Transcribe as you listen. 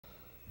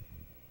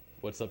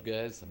What's up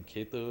guys, I'm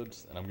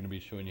Kathodes, and I'm going to be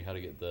showing you how to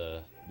get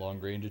the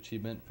long range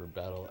achievement for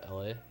Battle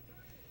LA.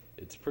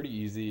 It's pretty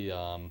easy.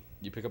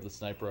 You pick up the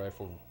sniper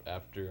rifle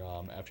after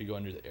you go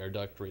under the air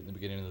duct right in the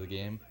beginning of the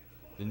game.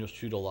 Then you'll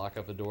shoot a lock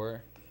out the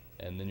door,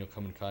 and then you'll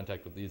come in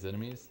contact with these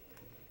enemies.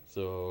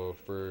 So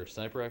for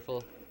sniper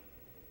rifle,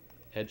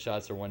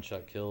 headshots are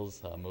one-shot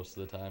kills most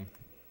of the time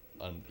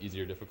on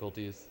easier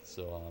difficulties.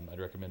 So I'd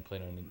recommend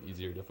playing on an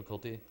easier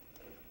difficulty.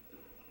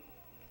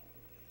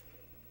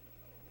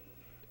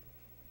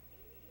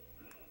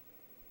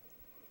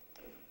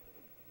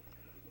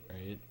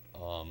 Right.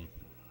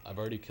 I've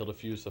already killed a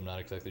few, so I'm not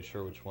exactly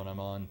sure which one I'm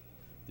on.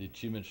 The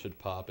achievement should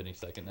pop any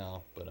second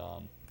now, but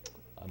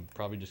I'm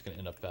probably just going to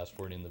end up fast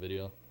forwarding the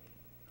video.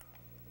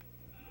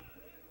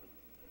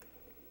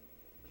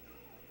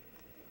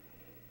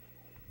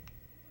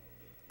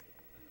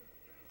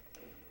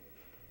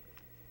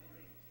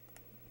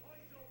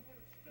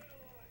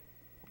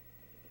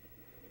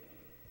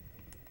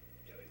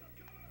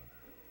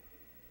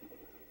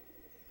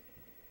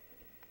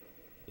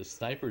 The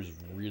sniper's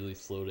really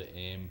slow to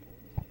aim,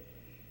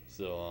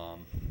 so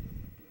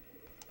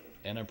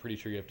and I'm pretty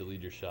sure you have to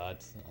lead your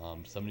shots.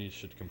 Somebody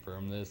should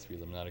confirm this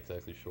because I'm not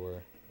exactly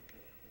sure,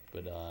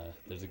 but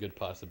there's a good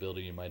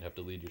possibility you might have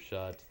to lead your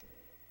shots.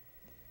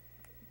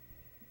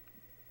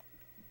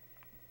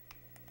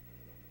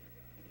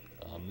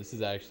 This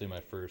is actually my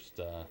first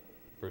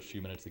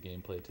few minutes of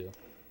gameplay too.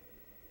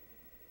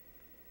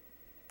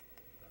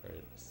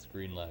 Alright,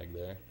 screen lag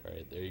there.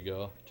 Alright, there you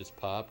go. Just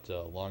popped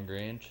long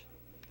range.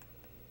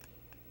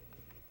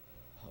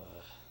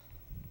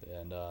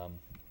 And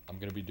I'm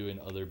going to be doing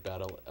other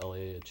Battle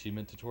LA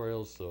achievement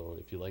tutorials, so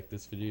if you like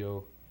this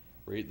video,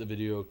 rate the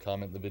video,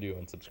 comment the video,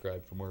 and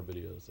subscribe for more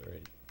videos.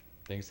 Alright,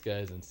 thanks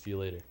guys, and see you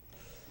later.